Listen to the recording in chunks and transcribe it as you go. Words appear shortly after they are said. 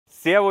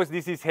Servus,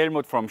 this is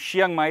Helmut from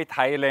Chiang Mai,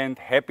 Thailand.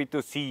 Happy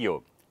to see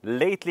you.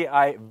 Lately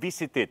I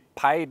visited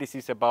Pai. This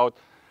is about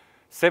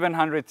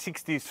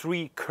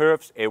 763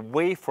 curves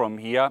away from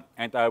here,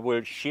 and I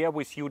will share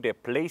with you the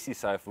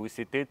places I've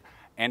visited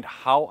and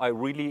how I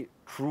really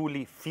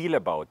truly feel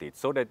about it,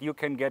 so that you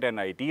can get an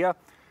idea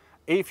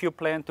if you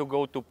plan to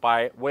go to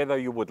Pai, whether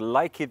you would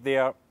like it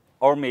there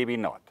or maybe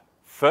not.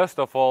 First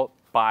of all,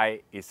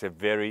 Pai is a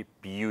very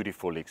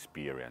beautiful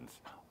experience.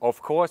 Of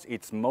course,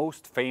 it's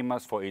most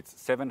famous for its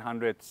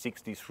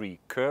 763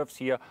 curves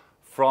here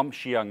from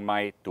Chiang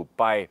Mai to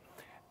Pai.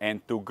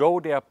 And to go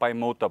there by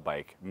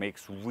motorbike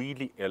makes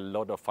really a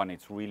lot of fun.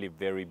 It's really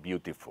very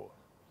beautiful.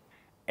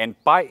 And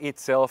Pai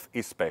itself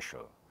is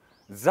special.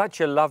 Such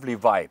a lovely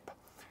vibe.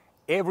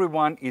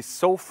 Everyone is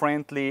so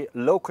friendly,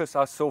 locals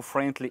are so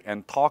friendly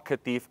and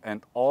talkative,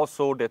 and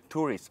also the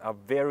tourists are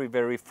very,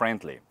 very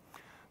friendly.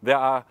 There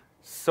are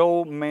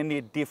so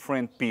many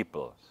different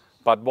people,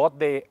 but what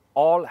they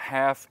all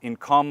have in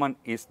common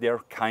is their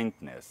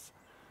kindness.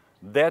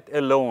 That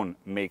alone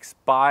makes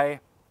Pai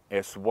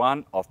as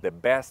one of the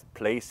best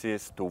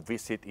places to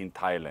visit in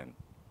Thailand.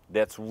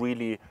 That's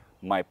really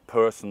my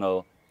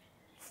personal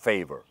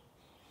favor.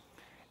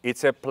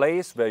 It's a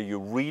place where you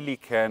really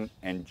can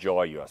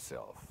enjoy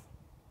yourself.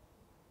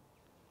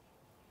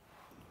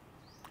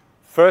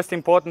 First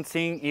important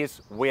thing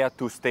is where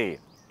to stay.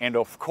 And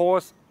of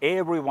course,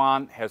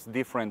 everyone has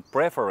different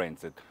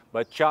preferences,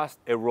 but just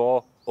a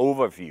raw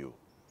overview.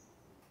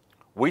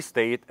 We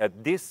stayed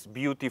at this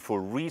beautiful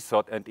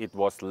resort and it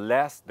was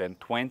less than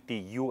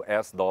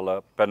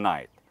 $20 per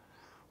night,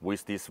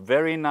 with this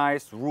very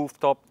nice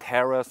rooftop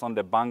terrace on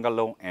the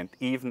bungalow and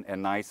even a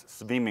nice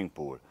swimming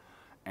pool.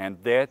 And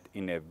that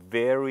in a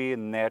very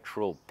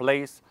natural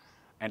place,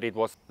 and it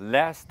was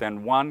less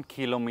than 1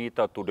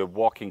 kilometer to the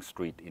walking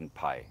street in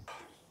Pai.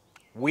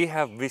 We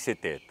have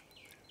visited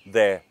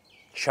the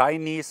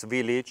Chinese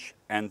village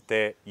and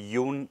the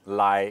Yun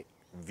Lai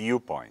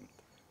Viewpoint.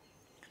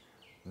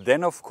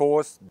 Then of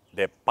course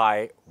the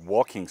Pai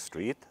Walking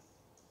Street.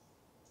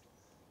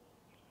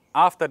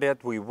 After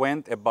that we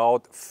went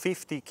about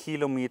 50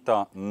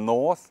 kilometers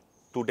north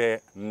to the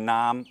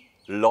Nam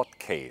Lod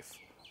Cave,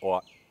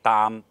 or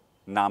Tham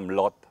Nam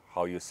Lod,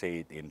 how you say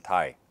it in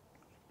Thai.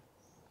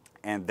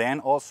 And then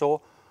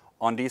also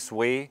on this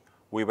way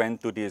we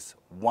went to this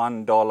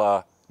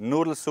 $1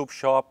 noodle soup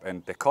shop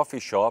and the coffee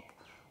shop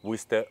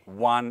with the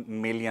 $1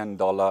 million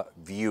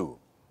view.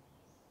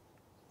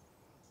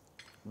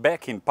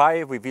 Back in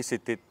Pai, we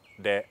visited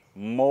the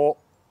Mo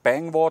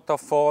Paeng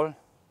Waterfall,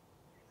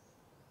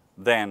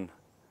 then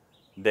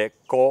the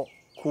Ko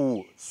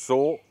Ku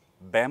So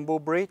Bamboo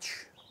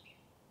Bridge.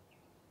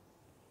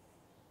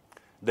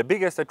 The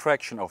biggest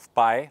attraction of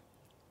Pai,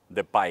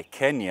 the Pai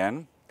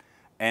Canyon,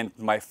 and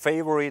my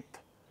favorite,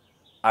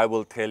 I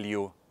will tell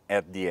you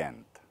at the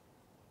end.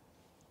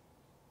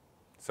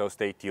 So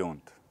stay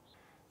tuned.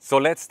 So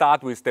let's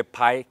start with the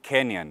Pai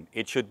Canyon.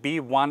 It should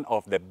be one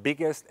of the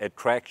biggest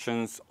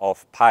attractions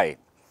of Pai.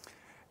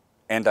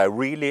 And I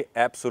really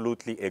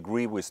absolutely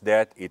agree with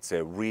that. It's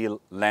a real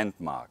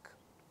landmark.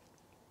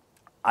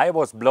 I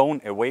was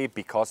blown away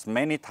because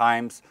many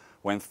times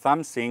when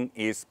something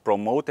is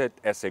promoted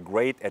as a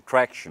great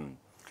attraction,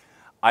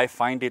 I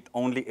find it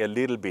only a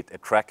little bit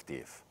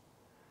attractive.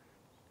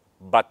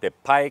 But the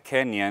Pai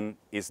Canyon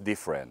is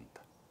different.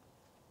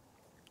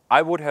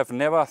 I would have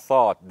never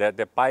thought that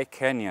the Pai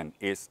Canyon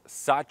is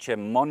such a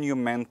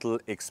monumental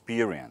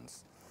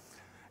experience.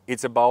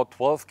 It's about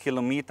 12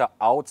 kilometers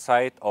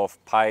outside of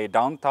Pai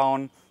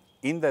downtown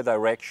in the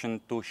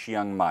direction to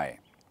Chiang Mai.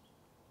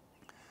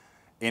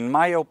 In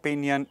my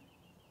opinion,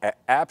 an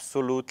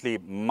absolutely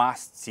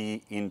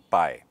must-see in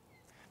Pai.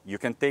 You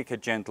can take a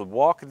gentle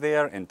walk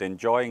there and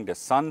enjoying the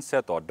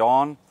sunset or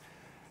dawn.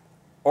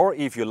 Or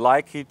if you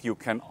like it, you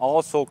can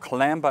also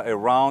clamber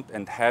around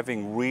and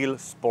having real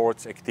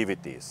sports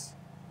activities.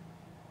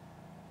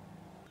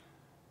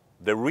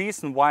 The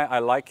reason why I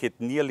like it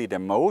nearly the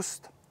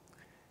most,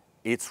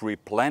 it's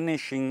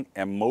replenishing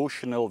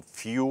emotional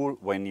fuel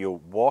when you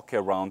walk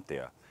around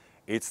there.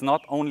 It's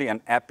not only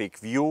an epic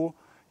view,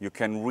 you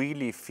can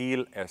really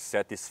feel a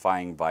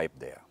satisfying vibe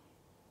there.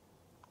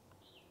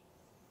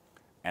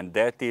 And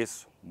that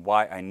is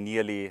why I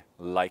nearly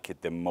like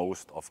it the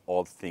most of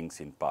all things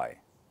in Pai.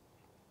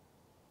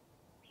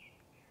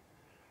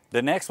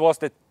 The next was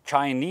the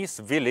Chinese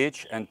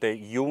village and the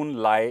Yun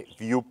Lai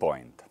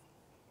Viewpoint.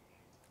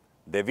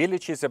 The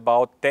village is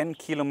about 10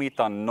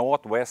 kilometers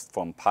northwest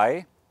from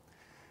Pai.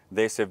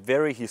 There's a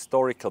very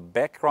historical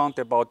background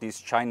about these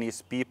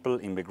Chinese people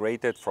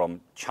immigrated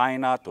from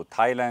China to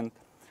Thailand.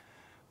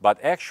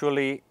 But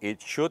actually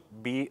it should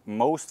be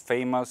most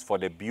famous for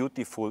the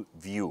beautiful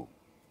view.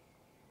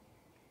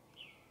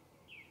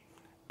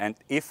 And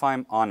if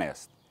I'm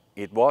honest,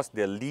 it was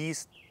the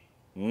least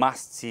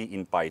must-see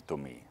in Pai to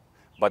me.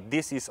 But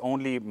this is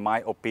only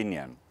my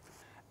opinion.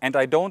 And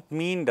I don't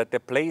mean that the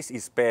place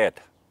is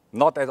bad,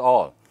 not at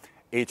all.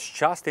 It's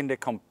just in the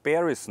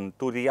comparison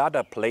to the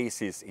other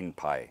places in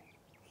Pai.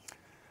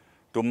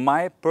 To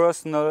my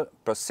personal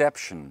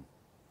perception,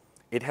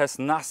 it has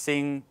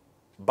nothing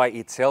by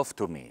itself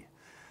to me.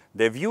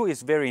 The view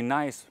is very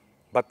nice,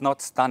 but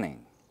not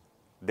stunning.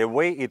 The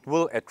way it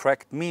will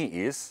attract me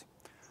is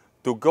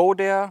to go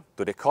there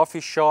to the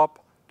coffee shop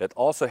that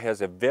also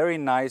has a very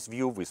nice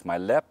view with my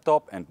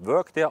laptop and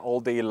work there all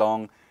day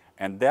long,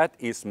 and that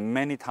is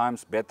many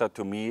times better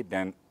to me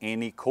than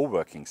any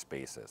co-working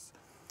spaces.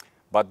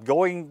 But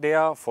going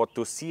there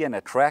to see an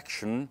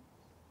attraction,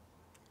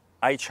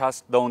 I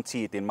just don't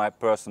see it in my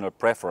personal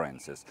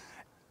preferences.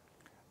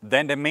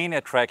 Then the main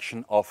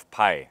attraction of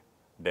Pai,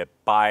 the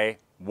Pai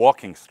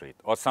Walking Street,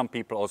 or some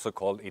people also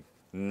call it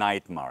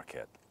night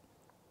market.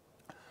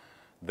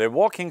 The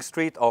walking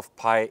street of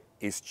Pai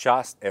is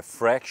just a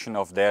fraction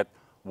of that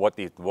what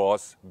it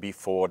was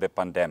before the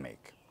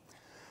pandemic.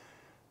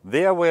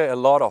 There were a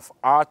lot of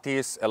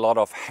artists, a lot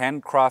of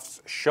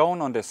handcrafts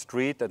shown on the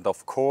street, and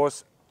of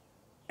course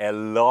a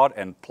lot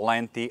and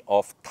plenty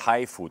of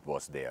Thai food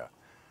was there.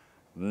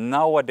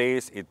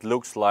 Nowadays it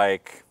looks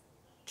like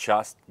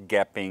just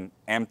gaping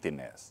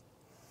emptiness.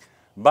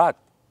 But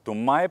to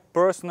my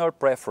personal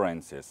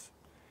preferences,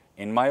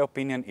 in my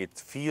opinion, it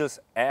feels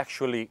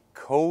actually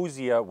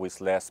cozier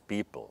with less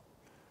people.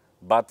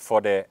 But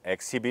for the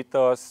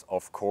exhibitors,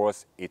 of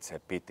course, it's a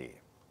pity.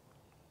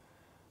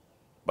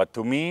 But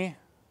to me,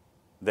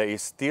 there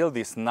is still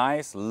this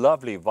nice,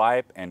 lovely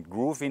vibe and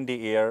groove in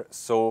the air,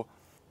 so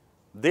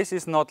this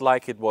is not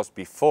like it was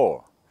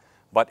before,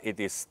 but it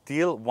is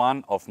still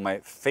one of my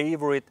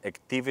favorite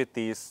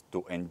activities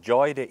to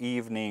enjoy the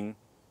evening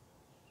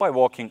by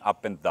walking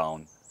up and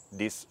down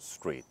this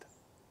street.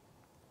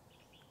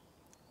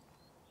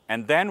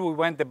 And then we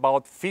went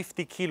about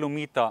 50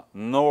 kilometers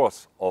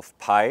north of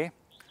Pai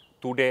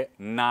to the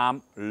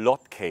Nam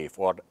Lod Cave,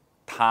 or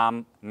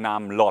Tham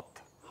Nam Lod,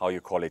 how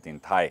you call it in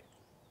Thai.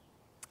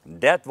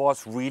 That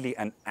was really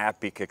an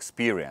epic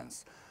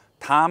experience.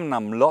 Tham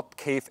Nam Lod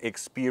Cave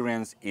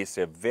experience is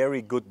a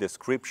very good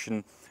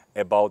description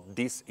about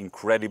this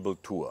incredible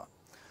tour.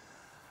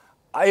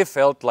 I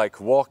felt like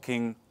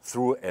walking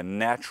through a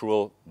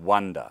natural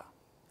wonder.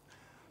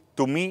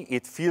 To me,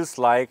 it feels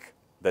like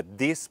that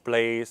this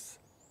place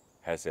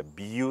has a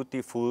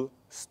beautiful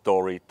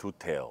story to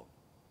tell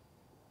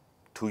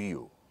to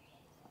you.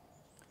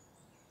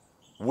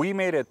 We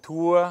made a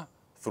tour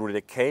through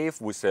the cave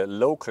with a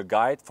local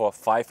guide for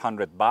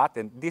 500 baht,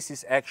 and this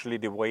is actually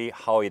the way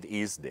how it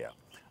is there.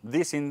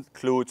 This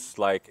includes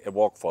like a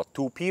walk for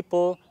 2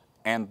 people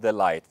and the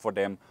light for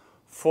them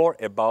for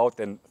about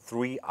a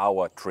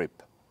 3-hour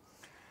trip.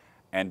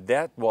 And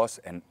that was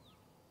an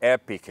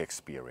epic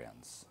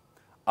experience.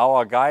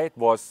 Our guide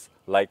was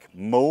like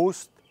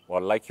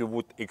you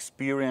would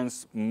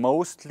experience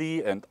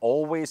mostly and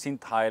always in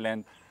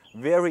Thailand,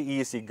 very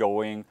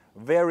easygoing,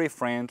 very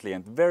friendly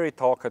and very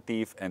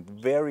talkative and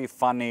very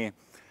funny.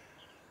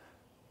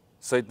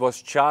 So it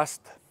was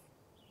just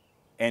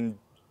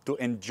to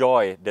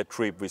enjoy the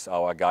trip with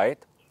our guide,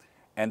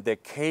 and the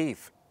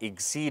cave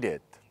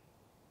exceeded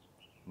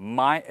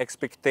my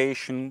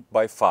expectation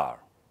by far.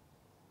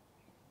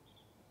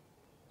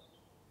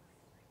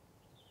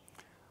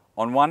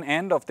 On one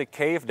end of the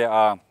cave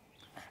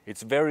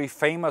it's very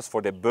famous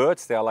for the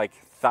birds. There are like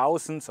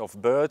thousands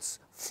of birds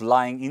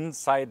flying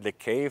inside the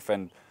cave,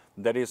 and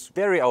that is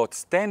very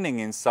outstanding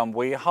in some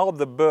way how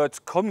the birds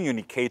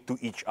communicate to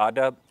each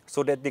other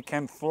so that they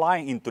can fly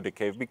into the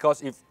cave.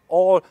 Because if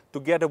all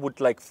together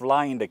would like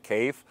fly in the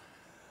cave,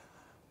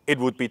 it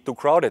would be too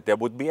crowded, there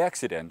would be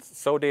accidents.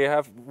 So they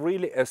have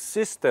really a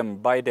system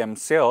by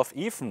themselves.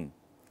 Even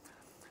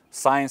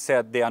science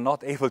said they are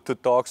not able to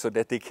talk so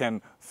that they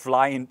can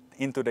fly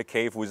into the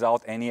cave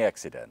without any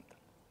accident.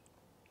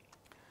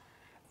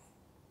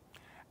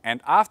 And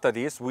after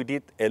this, we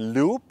did a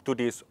loop to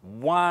this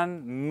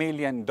 $1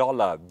 million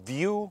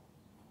view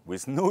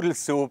with noodle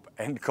soup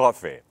and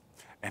coffee.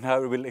 And I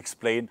will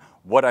explain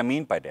what I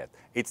mean by that.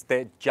 It's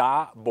the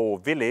Ja Bo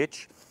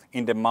village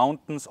in the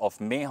mountains of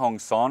Mae Hong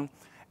Son,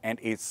 and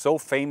it's so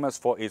famous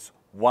for its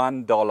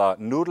 $1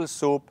 noodle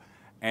soup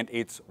and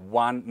its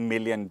 $1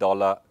 million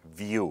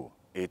view.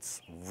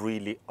 It's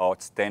really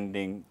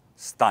outstanding,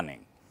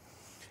 stunning.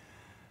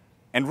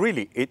 And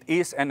really, it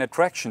is an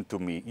attraction to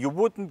me. You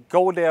wouldn't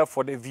go there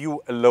for the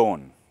view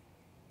alone.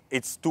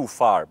 It's too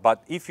far.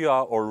 But if you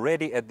are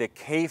already at the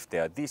cave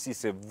there, this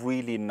is a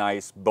really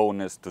nice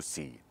bonus to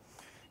see.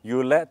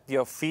 You let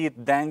your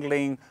feet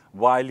dangling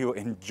while you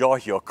enjoy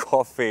your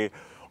coffee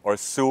or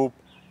soup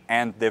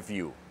and the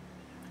view.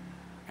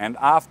 And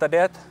after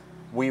that,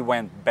 we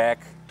went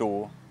back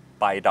to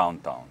Pai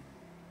downtown.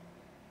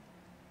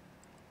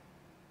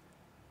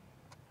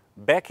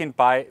 Back in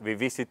Pai, we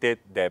visited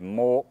the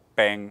Mo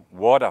Paeng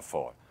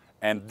Waterfall.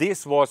 And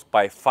this was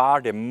by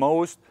far the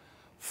most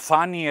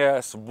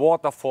funniest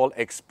waterfall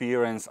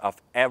experience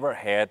I've ever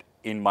had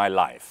in my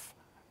life.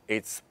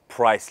 It's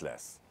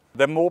priceless.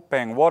 The Mo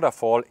Paeng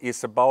Waterfall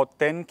is about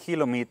 10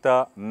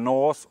 kilometers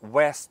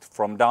northwest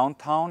from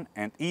downtown,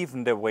 and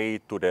even the way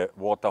to the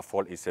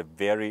waterfall is a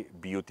very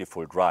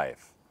beautiful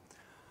drive.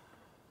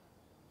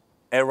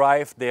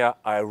 Arrived there,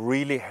 I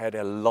really had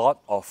a lot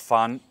of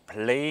fun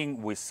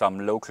playing with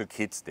some local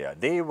kids there.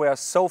 They were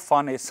so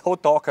funny, so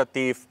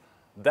talkative,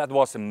 That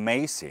was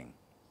amazing.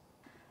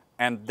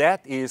 And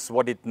that is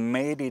what it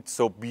made it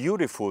so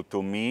beautiful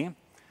to me.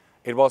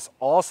 It was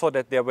also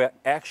that there were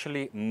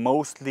actually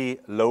mostly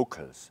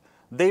locals.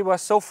 They were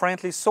so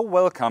friendly, so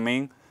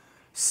welcoming,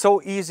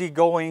 so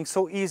easygoing,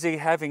 so easy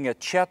having a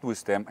chat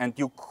with them, and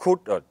you could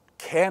or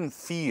can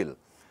feel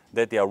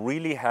that they are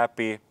really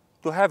happy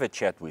to have a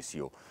chat with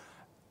you.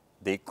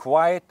 They're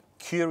quite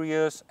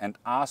curious and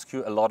ask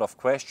you a lot of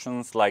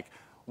questions like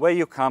where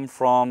you come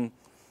from,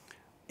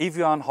 if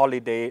you're on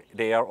holiday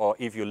there or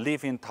if you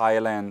live in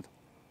Thailand,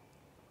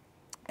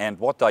 and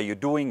what are you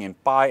doing in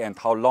Pai and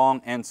how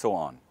long and so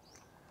on.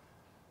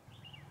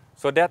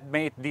 So that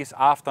made this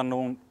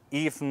afternoon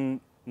even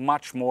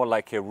much more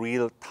like a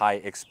real Thai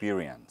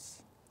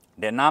experience.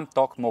 The Nam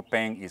Tok Mo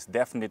Paeng is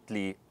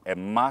definitely a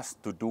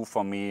must to do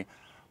for me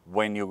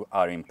when you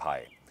are in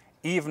Pai.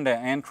 Even the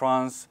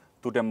entrance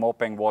to the Mo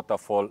Paeng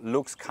Waterfall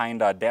looks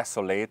kinda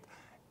desolate.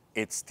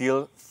 It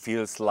still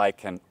feels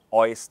like an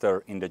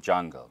oyster in the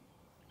jungle.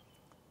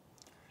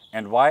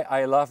 And why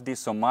I love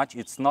this so much,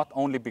 it's not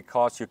only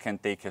because you can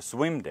take a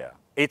swim there.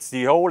 It's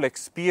the whole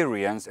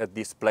experience at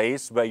this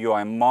place where you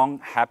are among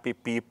happy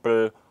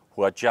people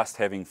who are just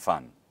having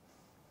fun.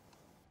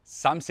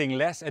 Something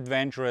less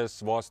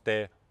adventurous was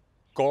the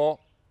Ko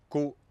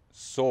Ku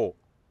So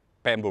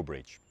bamboo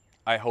bridge.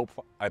 I hope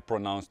I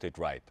pronounced it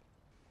right.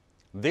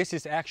 This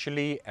is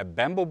actually a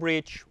bamboo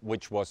bridge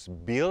which was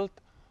built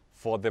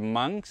for the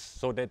monks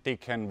so that they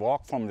can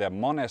walk from their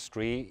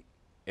monastery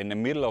in the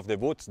middle of the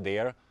woods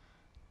there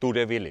to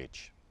the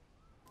village.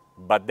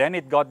 But then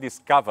it got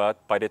discovered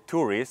by the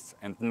tourists,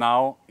 and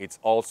now it's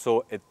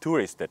also a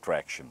tourist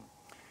attraction.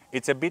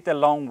 It's a bit a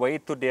long way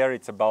to there,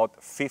 it's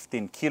about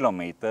 15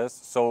 kilometers,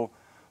 so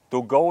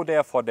to go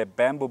there for the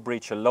bamboo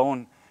bridge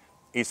alone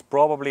is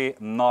probably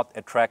not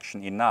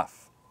attraction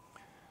enough.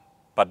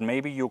 But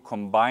maybe you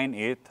combine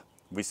it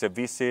with a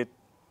visit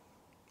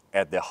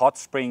at the hot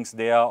springs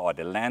there or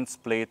the land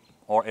split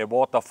or a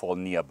waterfall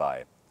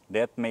nearby.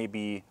 That may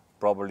be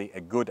probably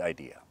a good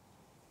idea.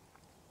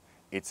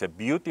 It's a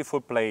beautiful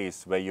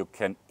place where you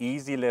can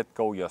easily let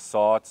go your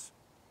thoughts,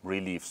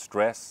 relieve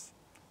stress,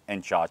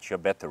 and charge your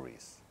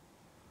batteries.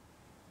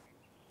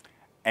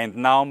 And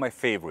now my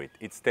favorite,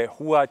 it's the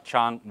Hua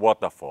Chang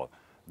Waterfall.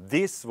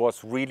 This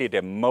was really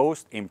the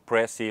most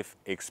impressive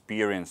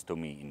experience to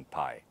me in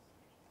Pai.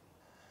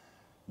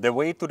 The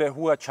way to the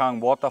Hua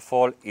Chang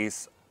Waterfall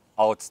is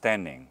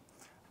outstanding,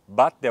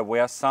 but there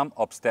were some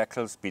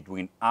obstacles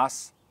between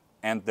us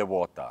and the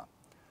water.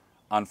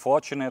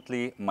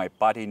 Unfortunately, my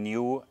buddy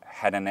New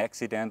had an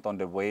accident on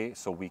the way,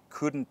 so we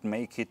couldn't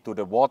make it to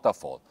the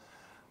waterfall.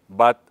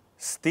 But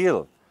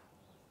still,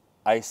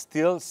 I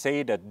still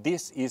say that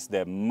this is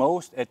the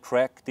most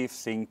attractive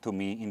thing to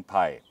me in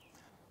Pai.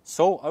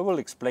 So I will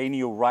explain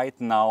you right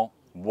now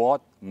what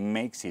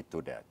makes it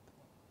to that.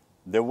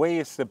 The way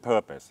is the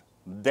purpose.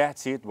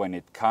 That's it when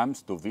it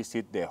comes to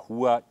visit the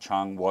Hua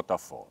Chang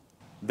Waterfall.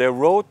 The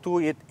road to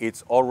it,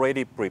 it's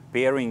already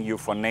preparing you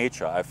for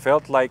nature. I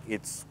felt like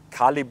it's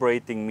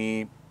calibrating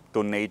me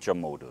to nature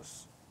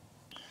modus.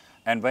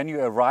 And when you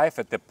arrive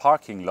at the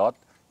parking lot,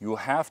 you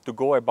have to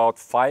go about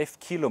 5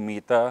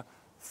 kilometers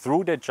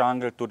through the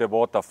jungle to the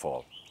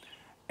waterfall.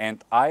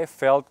 And I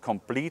felt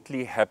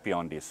completely happy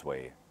on this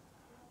way.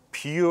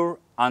 Pure,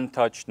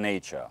 untouched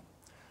nature.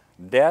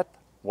 That's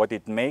what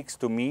it makes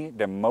to me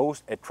the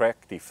most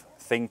attractive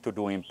thing to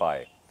do in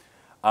Pai.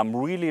 I'm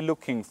really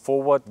looking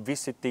forward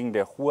visiting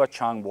the Hua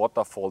Chang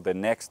Waterfall the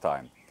next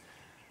time.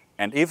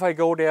 And if I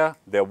go there,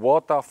 the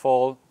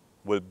waterfall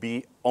will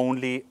be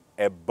only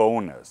a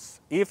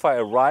bonus. If I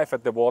arrive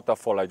at the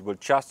waterfall, I will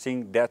just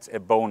think that's a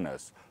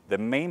bonus. The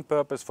main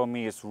purpose for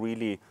me is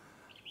really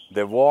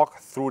the walk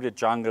through the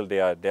jungle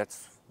there. That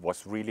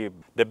was really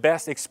the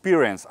best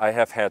experience I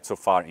have had so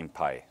far in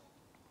Pai.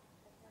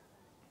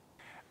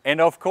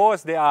 And of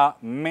course, there are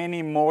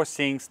many more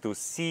things to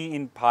see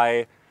in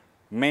Pai,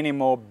 many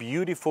more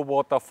beautiful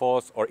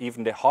waterfalls or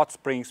even the hot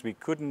springs. We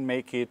couldn't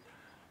make it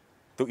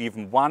to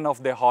even one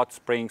of the hot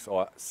springs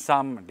or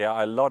some. There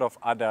are a lot of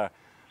other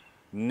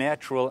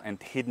natural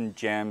and hidden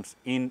gems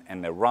in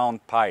and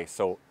around Pai.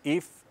 So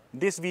if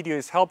this video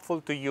is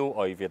helpful to you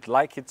or if you'd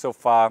like it so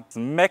far,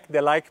 smack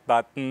the like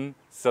button,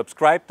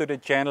 subscribe to the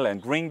channel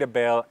and ring the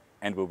bell,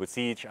 and we will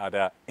see each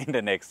other in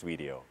the next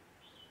video.